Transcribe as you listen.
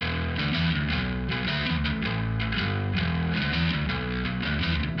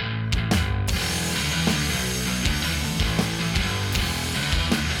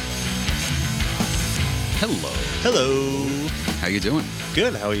Hello. Hello. How you doing?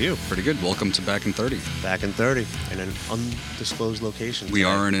 Good. How are you? Pretty good. Welcome to Back in 30. Back in 30 in an undisclosed location. We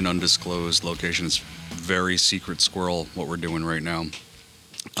today. are in an undisclosed location. It's very secret squirrel what we're doing right now.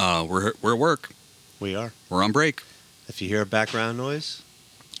 We're at work. We are. We're on break. If you hear a background noise,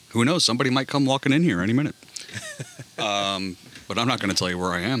 Who knows? Somebody might come walking in here any minute. But I'm not going to tell you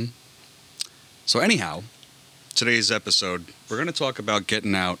where I am. So anyhow, today's episode, we're going to talk about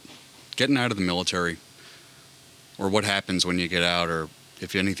getting out of the military, or what happens when you get out, or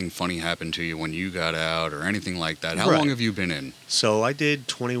if anything funny happened to you when you got out, or anything like that. How Right. long have you been in? so I did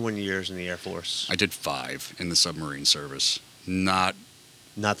 21 years in the Air Force. I did 5 in the submarine service. Not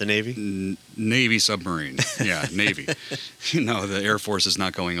Not the Navy? Navy submarine. Yeah, Navy. The Air Force is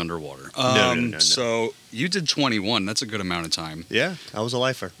not going underwater. No. So you did 21. That's a good amount of time. Yeah, I was a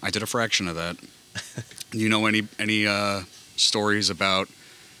lifer. I did a fraction of that. You know any stories about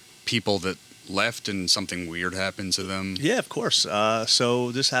people that left and something weird happened to them? Yeah, of course.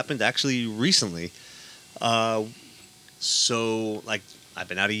 So this happened actually recently. I've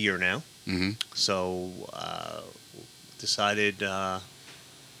been out a year now. Mm-hmm. So decided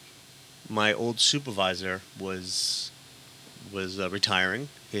my old supervisor was retiring.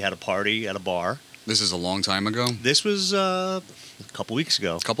 He had a party at a bar. This is a long time ago? This was a couple weeks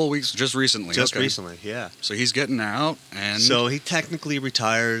ago. A couple of weeks, just recently. Just Okay. recently, yeah. So he's getting out, and... So he technically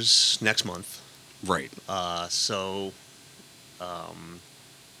retires next month. Right.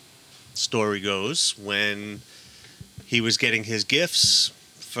 Story goes, when he was getting his gifts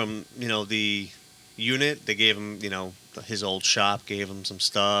from, the unit, they gave him, his old shop gave him some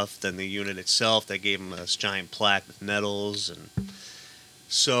stuff. Then the unit itself, they gave him this giant plaque with medals. And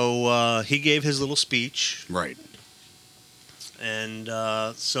so he gave his little speech. Right. And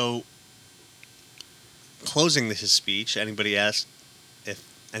so closing his speech, anybody asked if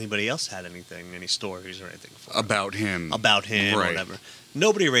anybody else had any stories or anything for him. About him. Or Right. whatever.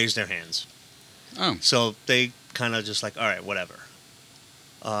 Nobody raised their hands. Oh. So they kind of just like, all right, whatever.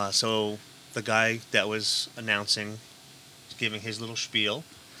 So the guy that was announcing, giving his little spiel,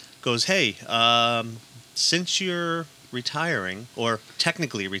 goes, hey, since you're retiring, or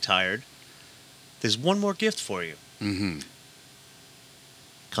technically retired, there's one more gift for you. Mm-hmm.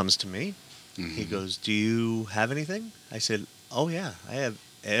 Comes to me. Mm-hmm. He goes, do you have anything? I said, oh, yeah, I have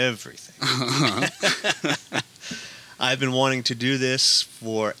everything. I've been wanting to do this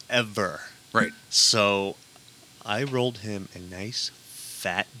forever. Right. So I rolled him a nice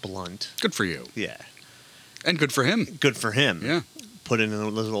fat blunt. Good for you. Yeah. And good for him. Good for him. Yeah. Put it in a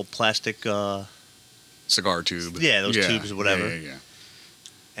little plastic, Cigar tube. Yeah, those tubes or whatever. Yeah.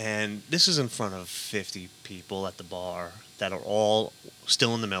 and this is in front of 50 people at the bar that are all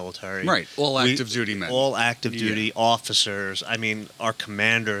still in the military. Right. All active duty men. All active duty officers. I mean, our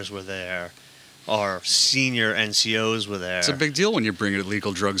commanders were there. Our senior NCOs were there. It's a big deal when you bring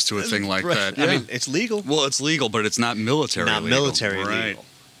illegal drugs to a thing like Right. that. I mean, it's legal. Well, it's legal, but it's not military Not legal. military Right. legal.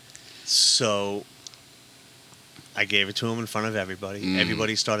 So I gave it to him in front of everybody. Mm.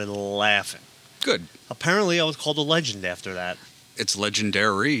 Everybody started laughing. Good. Apparently, I was called a legend after that. It's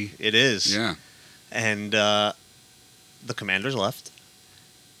legendary. It is. Yeah. And the commanders left.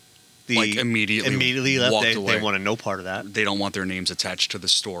 Like immediately left. walked They away. wanted no part of that. They don't want their names attached to the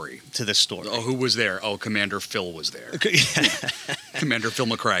story. To this story. Oh, who was there? Oh, Commander Phil was there. Commander Phil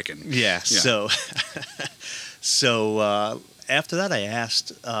McCracken. Yeah. So, after that, I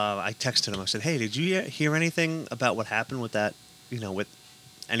asked. I texted him. I said, "Hey, did you hear anything about what happened with that? With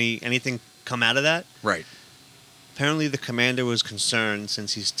anything come out of that?" Right. Apparently, the commander was concerned,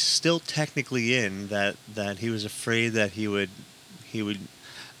 since he's still technically in, that he was afraid that he would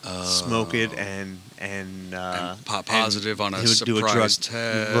smoke it and pop positive on a he would do a surprise drug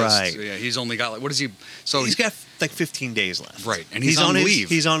test. Right. Yeah, he's only got what is he? So he's got like 15 days left. Right, and he's on leave.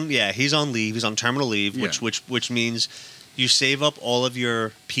 He's on leave. He's on terminal leave, Yeah. which means you save up all of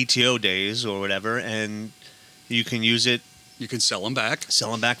your PTO days or whatever, and you can use it. You can sell them back,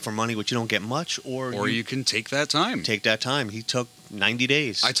 Sell them back for money, which you don't get much, or you can take that time. take that time. He took 90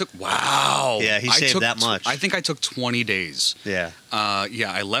 days. Wow. Yeah, he saved that much. I think I took 20 days. Yeah,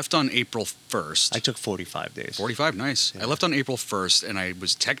 I left on April 1st. I took 45 days. 45, nice. Yeah. I left on April 1st, and I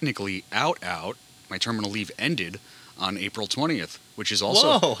was technically out. My terminal leave ended on April 20th, which is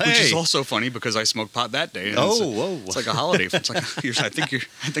also funny because I smoked pot that day. And whoa! It's like a holiday. It's like I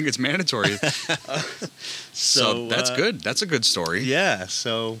think it's mandatory. So that's good. That's a good story. Yeah.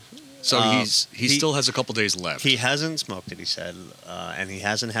 So he still has a couple days left. He hasn't smoked it, he said, and he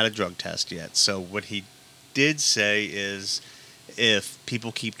hasn't had a drug test yet. So what he did say is, if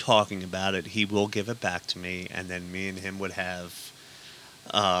people keep talking about it, he will give it back to me, and then me and him would have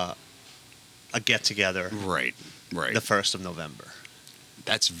a get together Right. Right. the 1st of November.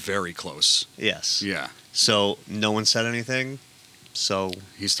 That's very close. Yes. Yeah. So no one said anything. So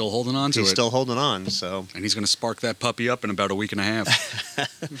He's still holding on to he's it. still holding on. So And he's going to spark that puppy up in about a week and a half.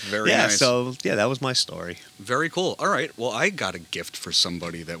 Very yeah. nice. So yeah, that was my story. Very cool. All right. Well, I got a gift for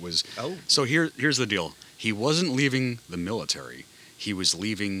somebody that was. Oh. So here's the deal. He wasn't leaving the military. He was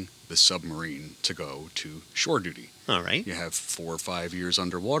leaving the submarine to go to shore duty. All right. You have 4 or 5 years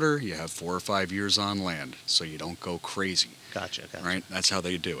underwater. You have 4 or 5 years on land, so you don't go crazy. Gotcha. Right? That's how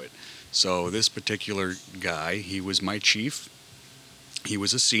they do it. So this particular guy, he was my chief. He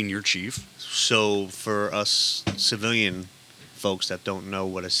was a senior chief. So for us civilian folks that don't know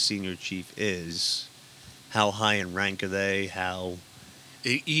what a senior chief is, how high in rank are they? How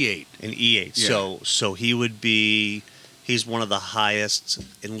E8. an E8. Yeah. So he would be. He's one of the highest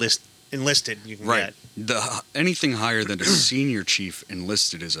enlisted you can Right. get. Anything higher than a senior chief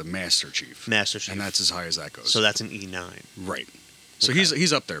enlisted is a master chief. Master chief. And that's as high as that goes. So that's an E9. Right. So Okay.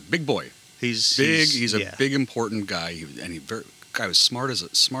 he's up there. Big boy. He's Big. He's a yeah. big important guy. Guy was smart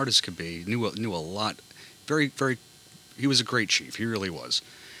as could be. Knew a lot. Very. He was a great chief. He really was.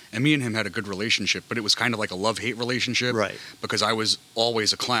 And me and him had a good relationship, but it was kind of like a love-hate relationship. Right. Because I was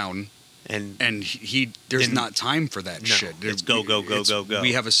always a clown. And And he there's Didn't- not time for that No, shit. it's go, go, go, go, go.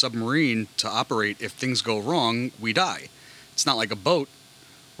 We have a submarine to operate. If things go wrong, we die. It's not like a boat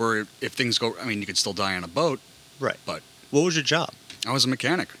where if things go, I mean, you could still die on a boat. right. But What was your job? I was a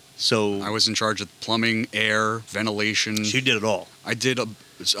mechanic. So I was in charge of plumbing, air, ventilation. you did it all. I did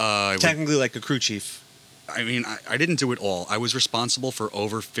Technically, like a crew chief. I didn't do it all. I was responsible for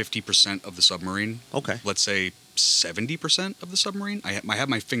over 50% of the submarine. Okay. Let's say 70% of the submarine. I had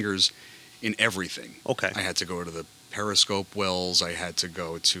my fingers in everything. Okay. I had to go to the periscope wells. I had to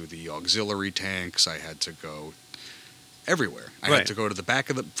go to the auxiliary tanks. I had to go everywhere. I Right. had to go to the back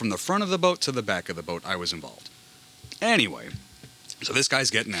of from the front of the boat to the back of the boat. I was involved. Anyway, so this guy's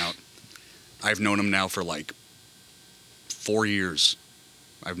getting out. I've known him now for like 4 years.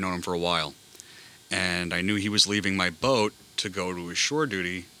 I've known him for a while. And I knew he was leaving my boat to go to his shore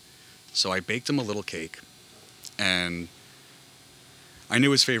duty. So I baked him a little cake. And I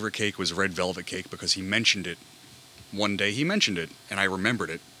knew his favorite cake was red velvet cake because he mentioned it. One day he mentioned it, and I remembered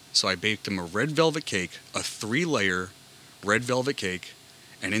it. So I baked him a red velvet cake, a 3-layer red velvet cake,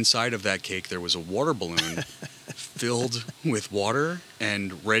 and inside of that cake there was a water balloon filled with water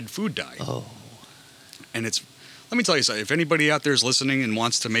and red food dye. Oh. And let me tell you something, if anybody out there is listening and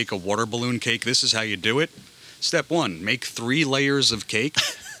wants to make a water balloon cake, this is how you do it. Step 1, make 3 layers of cake,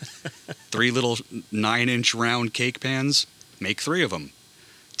 3 little 9-inch round cake pans, make 3 of them.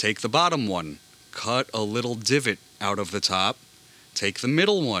 Take the bottom one, cut a little divot out of the top. Take the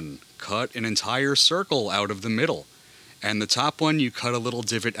middle one, cut an entire circle out of the middle. And the top one, you cut a little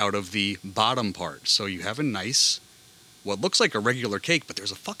divot out of the bottom part. So you have a nice, what looks like a regular cake, but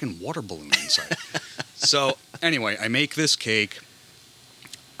there's a fucking water balloon inside. So anyway, I make this cake.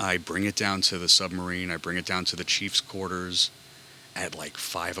 I bring it down to the submarine. I bring it down to the chief's quarters at like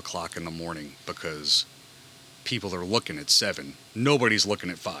 5 o'clock in the morning because people are looking at 7. Nobody's looking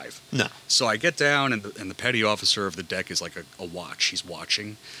at 5. No. So I get down, and the petty officer of the deck is like a watch. He's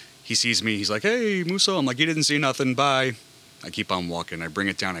watching. He sees me. He's like, "Hey, Musso." I'm like, "You didn't see nothing. Bye." I keep on walking. I bring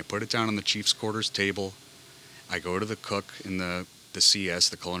it down. I put it down on the chief's quarters table. I go to the cook in the CS,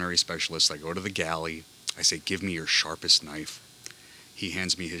 the culinary specialist. I go to the galley. I say, "Give me your sharpest knife." He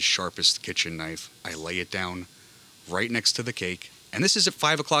hands me his sharpest kitchen knife. I lay it down right next to the cake. And this is at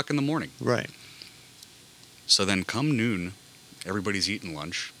 5 o'clock in the morning. Right. So then come noon, everybody's eating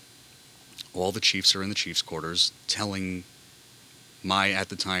lunch. All the chiefs are in the chief's quarters telling my, at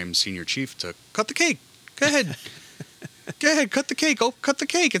the time, senior chief to cut the cake. Go ahead. Go ahead, cut the cake. Oh, cut the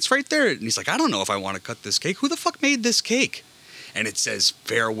cake. It's right there. And he's like, "I don't know if I want to cut this cake. Who the fuck made this cake?" And it says,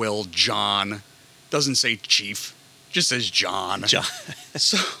 "Farewell, John." Doesn't say chief. Just says John. John.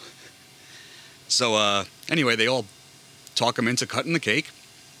 So anyway, they all talk him into cutting the cake.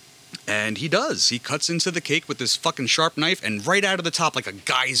 And he does. He cuts into the cake with this fucking sharp knife, and right out of the top, like a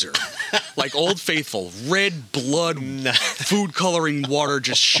geyser, like Old Faithful, red blood, food coloring water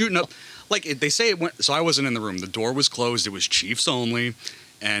just shooting up. Like they say it went. So I wasn't in the room. The door was closed. It was chiefs only,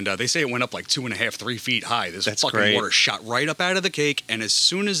 and they say it went up like 2.5, 3 feet high. This That's fucking great. water shot right up out of the cake, and as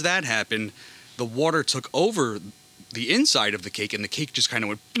soon as that happened, the water took over the inside of the cake, and the cake just kind of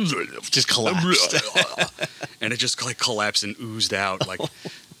went, Just collapsed. and it just like collapsed and oozed out like.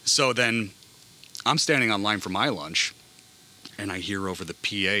 So then I'm standing on line for my lunch, and I hear over the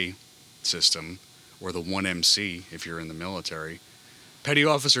PA system, or the 1MC if you're in the military, Petty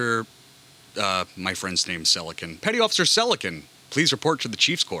Officer, my friend's name's Selikin. "Petty Officer Selikin, please report to the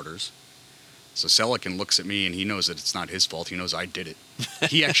chief's quarters." So Selican looks at me, and he knows that it's not his fault. He knows I did it.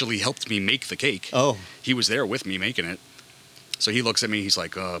 He actually helped me make the cake. Oh. He was there with me making it. So he looks at me. He's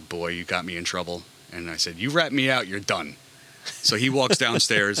like, oh, boy, you got me in trouble. And I said, you rat me out, you're done. So he walks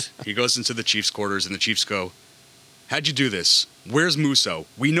downstairs. He goes into the Chiefs' quarters, and the Chiefs go, how'd you do this? Where's Musso?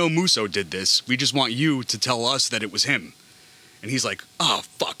 We know Musso did this. We just want you to tell us that it was him. And he's like, oh,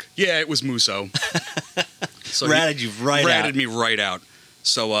 fuck. Yeah, it was Musso. So ratted you right out. Ratted me right out.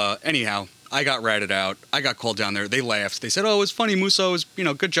 So anyhow, I got ratted out. I got called down there. They laughed. They said, oh, it was funny. Musso was,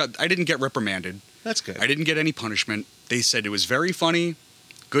 good job. I didn't get reprimanded. That's good. I didn't get any punishment. They said it was very funny.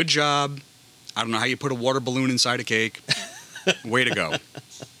 Good job. I don't know how you put a water balloon inside a cake. Way to go.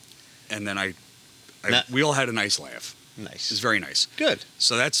 And then we all had a nice laugh. Nice. It was very nice. Good.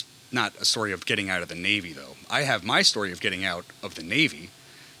 So that's not a story of getting out of the Navy, though. I have my story of getting out of the Navy.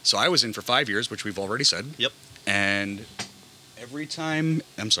 So I was in for 5 years, which we've already said. Yep. And every time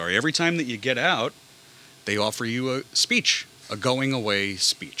that you get out, they offer you a speech, a going away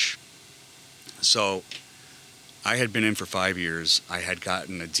speech. So I had been in for 5 years. I had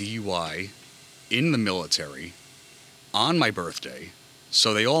gotten a DUI in the military on my birthday.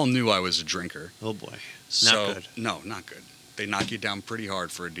 So they all knew I was a drinker. Oh, boy. So, not good. No, not good. They knock you down pretty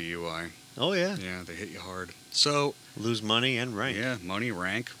hard for a DUI. Oh, yeah. Yeah, they hit you hard. So Lose money and rank. yeah, money,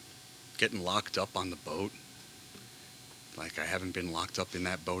 rank, getting locked up on the boat. Like, I haven't been locked up in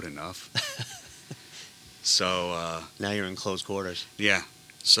that boat enough. So, Now you're in close quarters. yeah.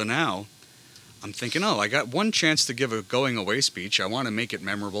 So now I'm thinking, I got one chance to give a going away speech. I want to make it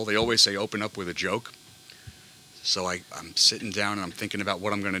memorable. They always say open up with a joke. So I'm sitting down and I'm thinking about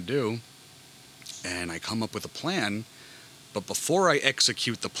what I'm going to do. And I come up with a plan. But before I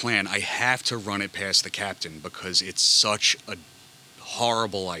execute the plan, I have to run it past the captain because it's such a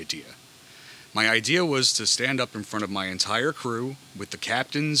horrible idea. My idea was to stand up in front of my entire crew with the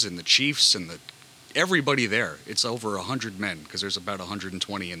captains and the chiefs and everybody there. It's over 100 men because there's about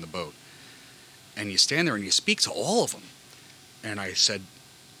 120 in the boat. And you stand there and you speak to all of them. And I said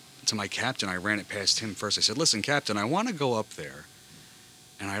to my captain, I ran it past him first. I said, listen, Captain, I want to go up there.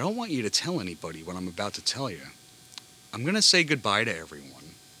 And I don't want you to tell anybody what I'm about to tell you. I'm going to say goodbye to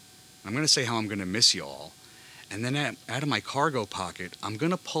everyone. I'm going to say how I'm going to miss you all. And then out of my cargo pocket, I'm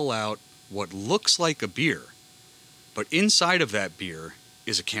going to pull out what looks like a beer. But inside of that beer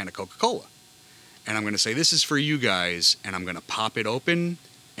is a can of Coca-Cola. And I'm going to say, this is for you guys. And I'm going to pop it open.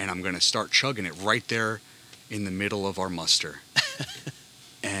 And I'm going to start chugging it right there in the middle of our muster.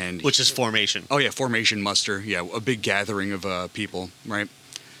 Which is formation. Oh, yeah, formation muster. Yeah, a big gathering of people, right?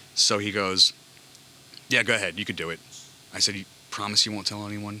 So he goes, yeah, go ahead. You could do it. I said, you promise you won't tell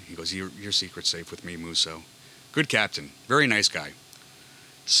anyone? He goes, your secret's safe with me, Musso. Good captain. Very nice guy.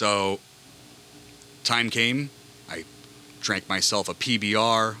 So time came. I drank myself a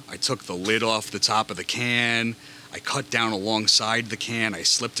PBR. I took the lid off the top of the can. I cut down alongside the can. I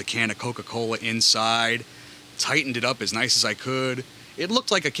slipped a can of Coca-Cola inside, tightened it up as nice as I could. It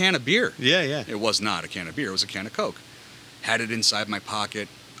looked like a can of beer. Yeah, yeah. It was not a can of beer. It was a can of Coke. Had it inside my pocket.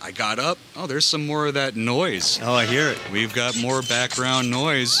 I got up. Oh, there's some more of that noise. Oh, I hear it. We've got more background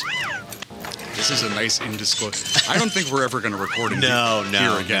noise. This is a nice indisclosed. I don't think we're ever going to record it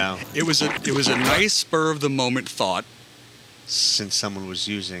here again. No. It was a nice spur of the moment thought. Since someone was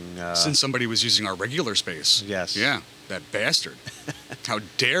using... Since somebody was using our regular space. Yes. Yeah, that bastard. How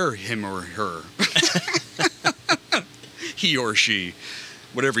dare him or her. He or she.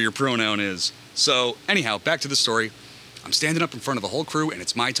 Whatever your pronoun is. So, anyhow, back to the story. I'm standing up in front of the whole crew, and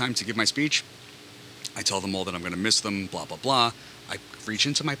it's my time to give my speech. I tell them all that I'm going to miss them, blah, blah, blah. I reach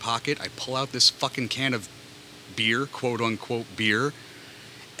into my pocket. I pull out this fucking can of beer, quote-unquote beer,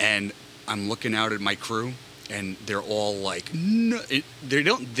 and I'm looking out at my crew, and they're all like,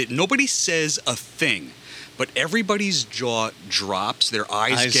 nobody says a thing. But everybody's jaw drops, their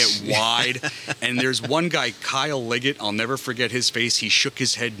eyes get wide, and there's one guy, Kyle Liggett, I'll never forget his face. He shook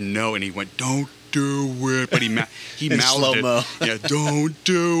his head no, and he went, "Don't do it," but he mouthed slow-mo. it. Yeah, "Don't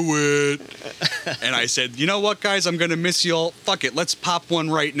do it." And I said, you know what, guys, I'm gonna miss y'all. Fuck it, let's pop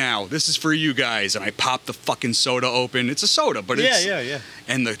one right now. This is for you guys. And I popped the fucking soda open. It's a soda, but it's yeah.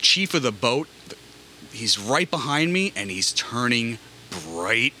 And the chief of the boat, he's right behind me, and he's turning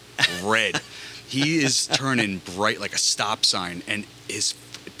bright red. He is turning bright like a stop sign, and his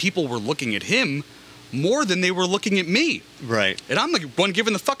people were looking at him more than they were looking at me. Right. And I'm the one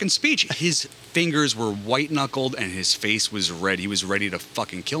giving the fucking speech. His fingers were white-knuckled, and his face was red. He was ready to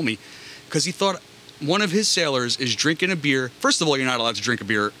fucking kill me because he thought one of his sailors is drinking a beer. First of all, you're not allowed to drink a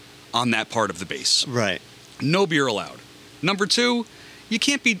beer on that part of the base. Right. No beer allowed. Number two, you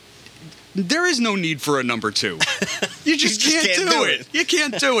can't be... There is no need for a number 2. You just can't do it. You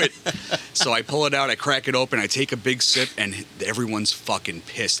can't do it. So I pull it out, I crack it open, I take a big sip, and everyone's fucking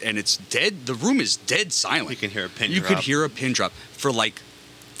pissed. And it's dead. The room is dead silent. You can hear a pin You drop. could hear a pin drop for like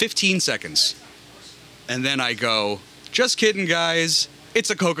 15 seconds. And then I go, just kidding, guys. It's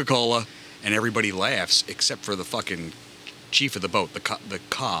a Coca-Cola. And everybody laughs except for the fucking chief of the boat, the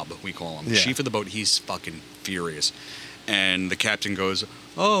cob, we call him. Yeah. Chief of the boat, he's fucking furious. And the captain goes,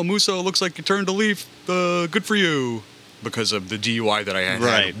 "Oh, Musso, looks like you turned a leaf. Good for you." Because of the DUI that I had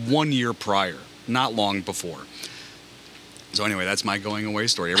Right. 1 year prior, not long before. So anyway, that's my going away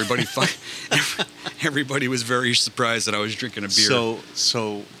story. Everybody was very surprised that I was drinking a beer.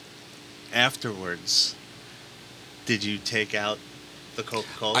 So afterwards, did you take out the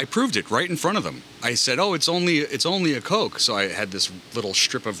Coca-Cola? I proved it right in front of them. I said, "Oh, it's only a Coke." So I had this little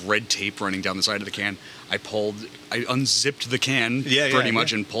strip of red tape running down the side of the can. I unzipped the can pretty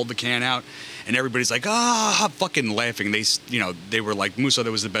much and pulled the can out, and everybody's like, fucking laughing. They were like, "Musso, that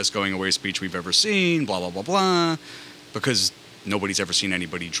was the best going away speech we've ever seen." Blah blah blah blah, because nobody's ever seen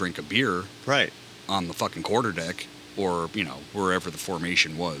anybody drink a beer right. on the fucking quarterdeck or wherever the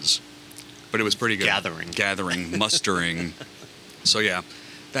formation was. But it was pretty good. Gathering, mustering. So yeah,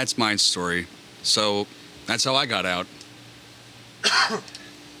 that's my story. So that's how I got out.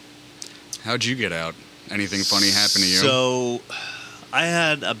 How'd you get out? Anything funny happen to you? So I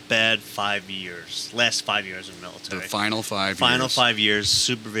had a bad 5 years. Last 5 years in the military. The final 5 Final years. 5 years,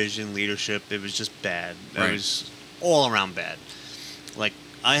 supervision, leadership. It was just bad. Right. It was all around bad. Like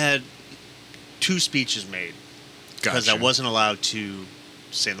I had 2 speeches made because I Gotcha. wasn't allowed to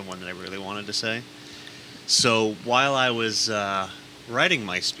say the one that I really wanted to say. So while I was writing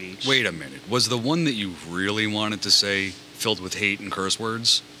my speech, Wait a minute. Was the one that you really wanted to say filled with hate and curse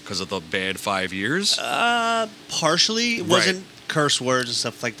words because of the bad 5 years? partially it Right. wasn't curse words and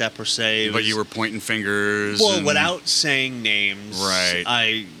stuff like that per se. It But was- you were pointing fingers. well and- without saying names.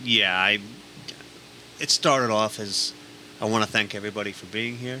 Right. It started off as I want to thank everybody for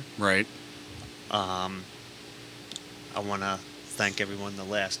being here. Right. I want to thank everyone the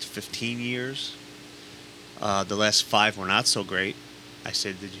last 15 years. The last 5 were not so great. I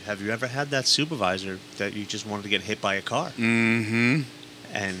said, have you ever had that supervisor that you just wanted to get hit by a car? Mm-hmm.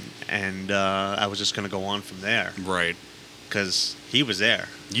 And I was just going to go on from there Right. because he was there.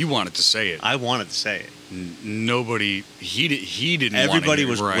 You wanted to say it. I wanted to say it. Nobody. He didn't. want to Everybody hear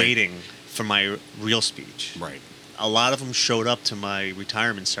it. was Right. waiting for my real speech. Right. A lot of them showed up to my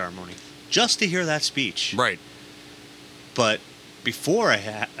retirement ceremony just to hear that speech. Right. But before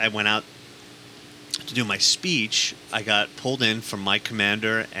I went out to do my speech, I got pulled in from my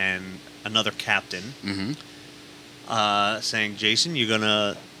commander and another captain Mm-hmm. saying, "Jason, you're going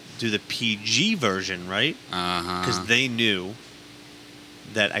to do the PG version, right?" Uh-huh. Because they knew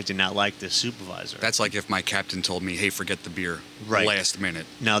that I did not like this supervisor. That's like if my captain told me, "Hey, forget the beer." Right. Last minute.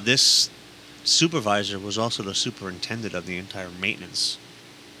 Now, this supervisor was also the superintendent of the entire maintenance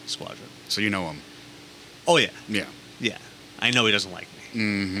squadron. So you know him. Oh, yeah. Yeah. Yeah. I know he doesn't like me.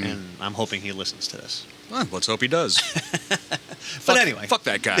 Mm-hmm. And I'm hoping he listens to this. Well, let's hope he does. But anyway. Fuck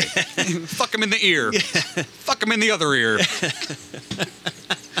that guy. Fuck him in the ear. Fuck him in the other ear.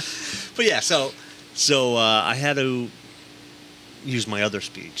 But yeah, so I had to use my other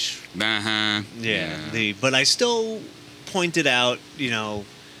speech. Uh-huh. But I still pointed out, You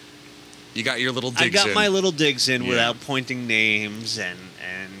got your little digs I got in. my little digs in Yeah. without pointing names, and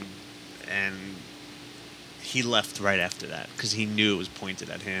he left right after that because he knew it was pointed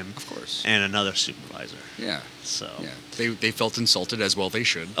at him Of course. and another supervisor. Yeah. So Yeah. They felt insulted as well they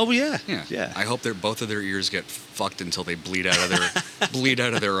should. oh yeah, Yeah. yeah. I hope both of their ears get fucked until they bleed out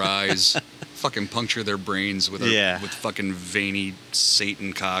of their eyes. Fucking puncture their brains with with fucking veiny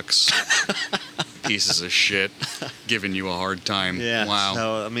Satan cocks. Pieces of shit giving you a hard time. Yeah. Wow.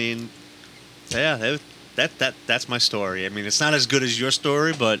 So I mean, yeah, that's my story. I mean, it's not as good as your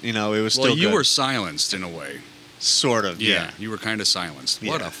story, but it was still Well, you good. were silenced in a way. Sort of. Yeah. You were kind of silenced.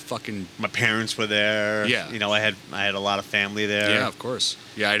 What Yeah. a fucking My parents were there. Yeah. I had a lot of family there. yeah, of course.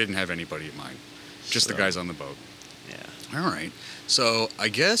 Yeah, I didn't have anybody at mine. Just the So- guys on the boat. Yeah. All right. So I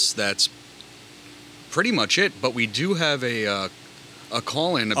guess that's pretty much it. But we do have a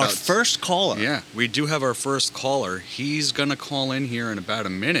call in about Our first caller. Yeah, we do have our first caller. He's gonna call in here in about a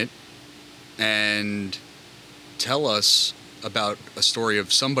minute and tell us about a story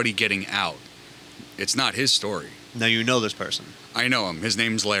of somebody getting out. It's not his story. Now you know this person, I know him. His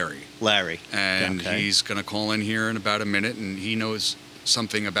name's Larry. Larry. And Okay. he's going to call in here in about a minute, and he knows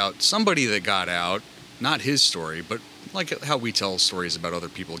something about somebody that got out. Not his story, but like how we tell stories about other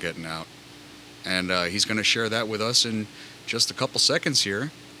people getting out. And he's going to share that with us in just a couple seconds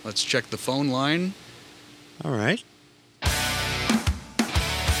here. Let's check the phone line. All right. Okay,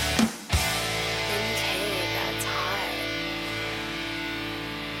 that's hot.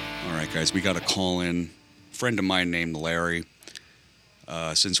 All right, guys, we got a call in. A friend of mine named Larry.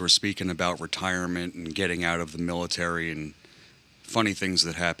 Since we're speaking about retirement and getting out of the military and funny things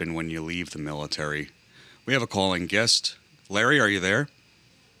that happen when you leave the military, we have a calling guest. Larry, are you there?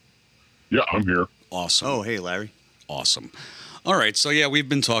 Yeah, I'm here. Awesome. Oh, hey, Larry. Awesome. All right, so yeah, we've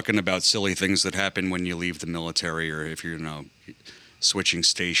been talking about silly things that happen when you leave the military, or if you're, switching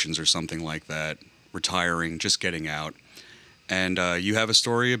stations or something like that, retiring, just getting out. And you have a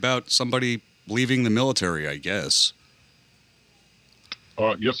story about somebody leaving the military, I guess.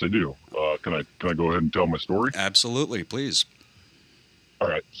 Yes, I do. Can I go ahead and tell my story? Absolutely, please. All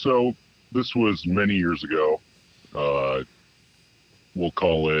right. So this was many years ago. We'll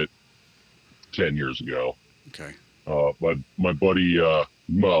call it 10 years ago. Okay. My buddy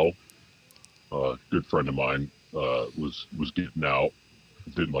Mo, a good friend of mine, was getting out.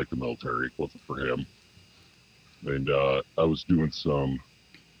 Didn't like the military. Wasn't for him. And I was doing some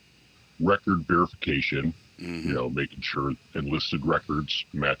record verification. Mm-hmm. Making sure enlisted records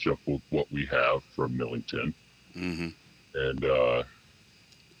match up with what we have from Millington. Mm-hmm. And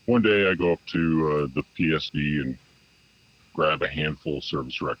one day I go up to the PSD and grab a handful of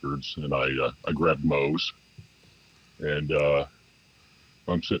service records, and I grab Mo's, and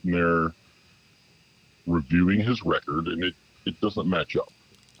I'm sitting there reviewing his record, and it doesn't match up.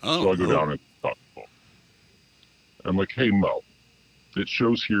 Oh, So I go down and talk to him. I'm like, hey, Mo, it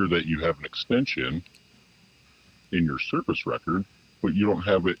shows here that you have an extension in your service record, but you don't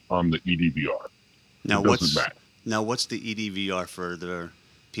have it on the EDVR. Now, it doesn't match. Now, what's the EDVR for the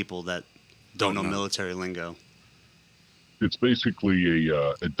people that don't know military lingo? It's basically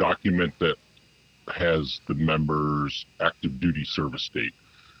a document that has the member's active duty service date,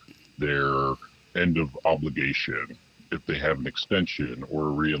 their end of obligation, if they have an extension or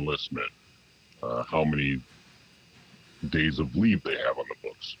a reenlistment, how many days of leave they have on the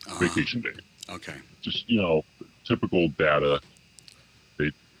books, vacation days. Okay. Just, typical data.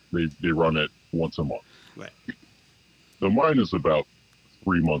 They run it once a month. Right. So mine is about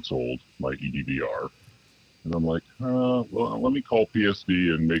 3 months old, my EDVR. And I'm like, well, let me call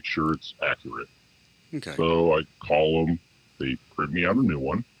PSD and make sure it's accurate. Okay. So I call them. They print me out a new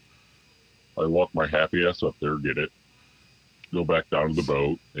one. I walk my happy ass up there, get it, go back down to the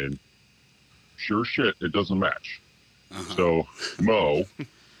boat, and sure shit, it doesn't match. Uh-huh. So Mo,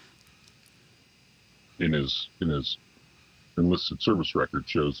 in his enlisted service record,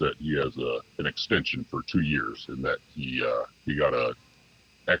 shows that he has an extension for 2 years, and that he got a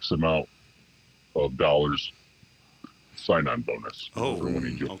X amount of dollars sign-on bonus. Oh, for when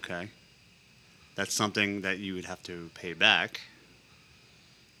he joined. okay. That's something that you would have to pay back.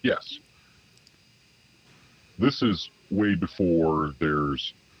 Yes. This is way before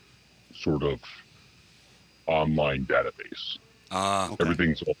there's sort of online database. Okay.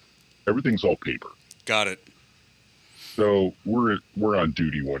 Everything's all paper. Got it. So we're on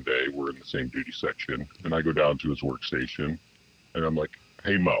duty one day. We're in the same duty section, and I go down to his workstation, and I'm like,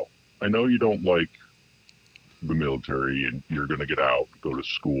 "Hey Mo, I know you don't like the military, and you're gonna get out, go to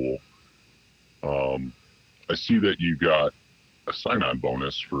school. I see that you got a sign-on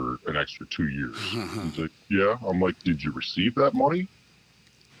bonus for an extra 2 years." He's like, "Yeah." I'm like, "Did you receive that money?"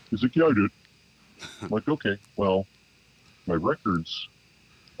 He's like, "Yeah, I did." I'm like, "Okay, well, my records,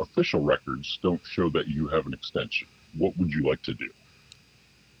 official records, don't show that you have an extension. What would you like to do?"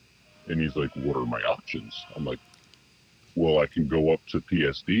 And he's like, "What are my options?" I'm like, "Well, I can go up to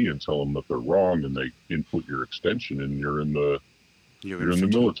PSD and tell them that they're wrong, and they input your extension, and you're in the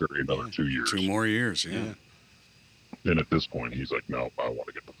military another 2 years." 2 more years, yeah. And at this point, he's like, "No, I want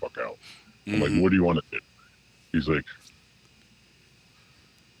to get the fuck out." I'm Mm-hmm. like, "What do you want to do?" He's like,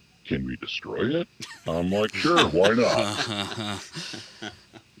 "Can we destroy it?" I'm like, "Sure, why not?"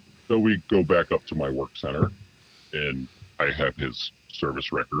 So we go back up to my work center, and I have his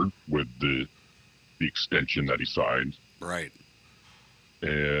service record with the extension that he signed. Right.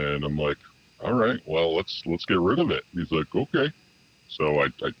 And I'm like, "All right, well, let's get rid of it." He's like, "Okay." So I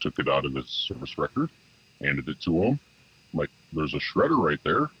took it out of his service record, handed it to him. I'm like, "There's a shredder right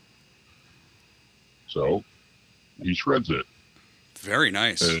there." So he shreds it. Very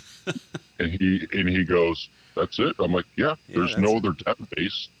nice. And he goes, "That's it?" I'm like, "Yeah, there's no other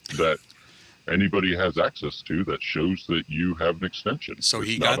database that anybody has access to that shows that you have an extension." So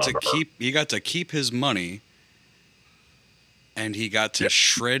he It's got not to on our- keep his money, and he got to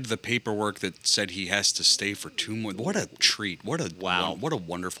shred the paperwork that said he has to stay for 2 more. What a treat! What a Wow. What a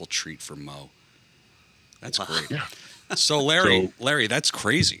wonderful treat for Mo. That's Wow. great. Yeah. So Larry, that's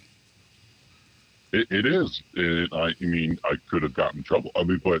crazy. It is. I mean, I could have gotten in trouble. I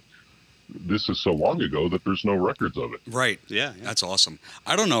mean, but this is so long ago that there's no records of it. Right. Yeah. That's awesome.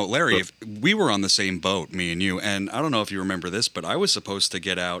 I don't know, Larry, if we were on the same boat, me and you, and I don't know if you remember this, but I was supposed to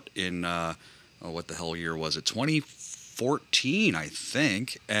get out in, what the hell year was it? 2014, I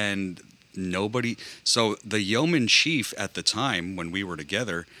think. And nobody, so the yeoman chief at the time when we were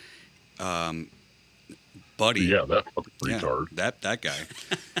together, Buddy. Yeah, that fucking retard. That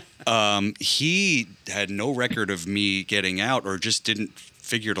guy. He had no record of me getting out or just didn't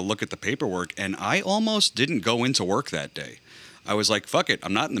figure to look at the paperwork. And I almost didn't go into work that day. I was like, fuck it.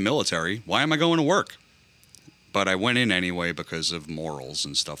 I'm not in the military. Why am I going to work? But I went in anyway because of morals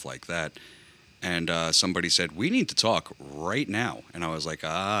and stuff like that. And somebody said, we need to talk right now. And I was like,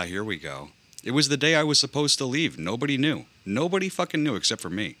 here we go. It was the day I was supposed to leave. Nobody knew. Nobody fucking knew except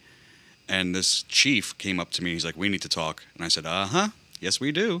for me. And this chief came up to me. He's like, we need to talk. And I said, yes,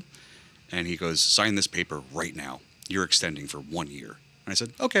 we do. And he goes, sign this paper right now. You're extending for 1 year. And I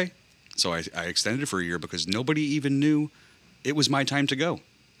said, okay. So I extended it for a year because nobody even knew it was my time to go.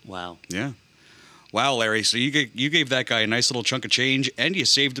 Wow. Yeah. Wow, Larry. So you gave that guy a nice little chunk of change, and you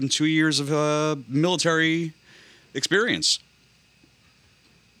saved him 2 years of military experience.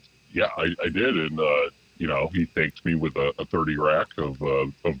 Yeah, I did. And, he thanked me with a 30 rack of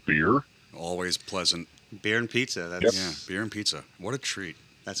beer. Always pleasant. Beer and pizza. That's Yeah, beer and pizza. What a treat.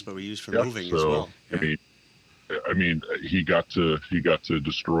 That's what we use for Yeah, moving so, as well. I mean, he got to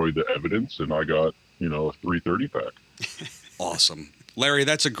destroy the evidence, and I got a 330 pack. Awesome. Larry,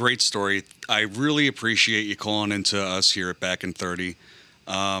 that's a great story. I really appreciate you calling into us here at Back in 30.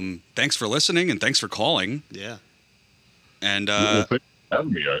 Thanks for listening, and thanks for calling. Yeah. And Well, thanks for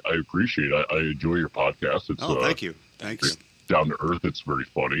having me. I appreciate it. I enjoy your podcast. It's Thank you. Thanks. down to earth. It's very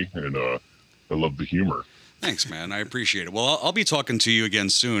funny, and I love the humor. Thanks, man. I appreciate it. Well, I'll be talking to you again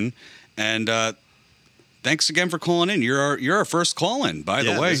soon. And thanks again for calling in. You're our first call-in, by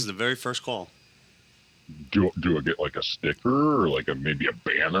the way. This is the very first call. Do I get like a sticker or like maybe a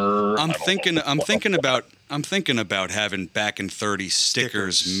banner? I'm thinking about having Back in 30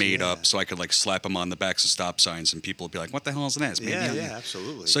 stickers made up so I could like slap them on the backs of stop signs and people would be like, "What the hell is that?" It's maybe on there.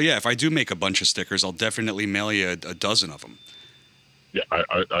 Absolutely. So yeah, if I do make a bunch of stickers, I'll definitely mail you a dozen of them. Yeah,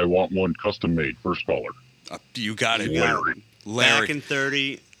 I want one custom made. First caller. You got it, Larry. Larry. Back in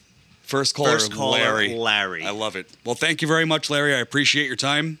 30. First caller, Larry. Larry. I love it. Well, thank you very much, Larry. I appreciate your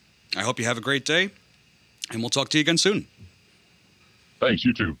time. I hope you have a great day, and we'll talk to you again soon. Thanks,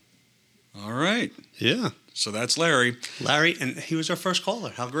 you too. All right. Yeah. So that's Larry. Larry, and he was our first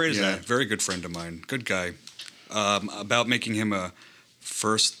caller. How great is Yeah, that? very good friend of mine. Good guy. About making him a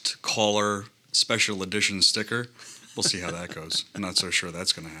first caller special edition sticker. We'll see how that goes. I'm not so sure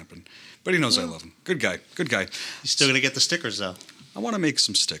that's going to happen. But he knows I love him. Good guy. Good guy. You're still going to get the stickers, though. I want to make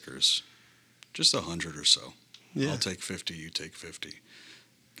some stickers. Just 100 or so. Yeah. I'll take 50, you take 50.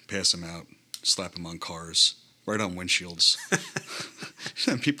 Pass them out, slap them on cars, right on windshields.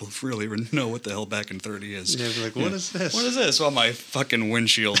 And people really know what the hell Back in 30 is. Yeah, they're like, what is this? What is this on my fucking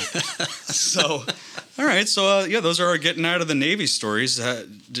windshield? So, all right. So, those are our getting out of the Navy stories.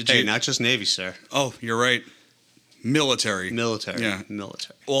 Hey, not just Navy, sir. Oh, you're right. Military. Military. Yeah.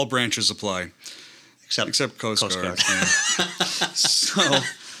 Military. All branches apply. Except Coast Guard. Guard. Yeah.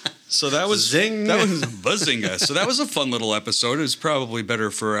 So that was Zing. That was buzzinga. So that was a fun little episode. It was probably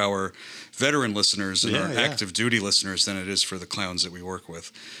better for our veteran listeners and our active duty listeners than it is for the clowns that we work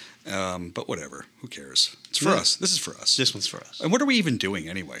with. But whatever. Who cares? It's for us. This is for us. This one's for us. And what are we even doing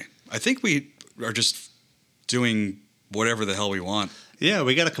anyway? I think we are just doing whatever the hell we want. Yeah,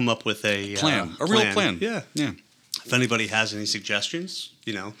 we got to come up with a Plan. A real plan. Yeah. Yeah. If anybody has any suggestions,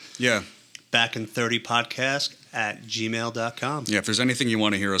 Yeah. back in 30 podcast at gmail.com. Yeah, if there's anything you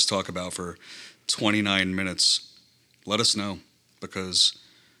want to hear us talk about for 29 minutes, let us know, because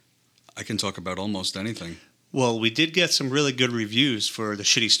I can talk about almost anything. Well, we did get some really good reviews for the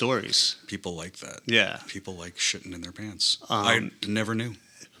shitty stories. People like that. Yeah. People like shitting in their pants. I never knew.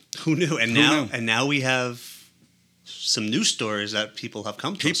 Who knew? And Who now knew? and now we have some news stories that people have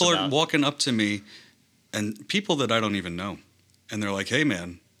come to People us are about. walking up to me, and people that I don't even know, and they're like, "Hey,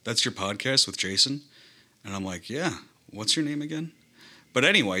 man, that's your podcast with Jason?" And I'm like, "Yeah, what's your name again?" But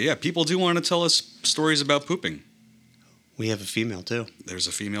anyway, yeah, people do want to tell us stories about pooping. We have a female, too. There's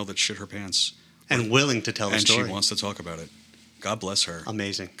a female that shit her pants. And willing to tell the And story. she wants to talk about it. God bless her.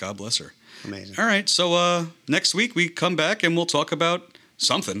 Amazing. God bless her. Amazing. All right, so next week we come back and we'll talk about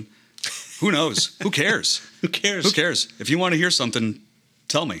something. Who knows? Who cares? Who cares? Who cares? If you want to hear something,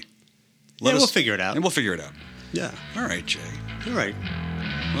 tell me. We'll figure it out. And we'll figure it out. Yeah. All right, Jay. All right.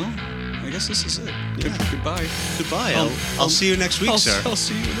 Well, I guess this is it. Yeah. Goodbye. Goodbye. I'll- I'll see you next week, sir. I'll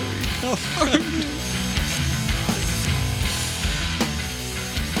see you in a week.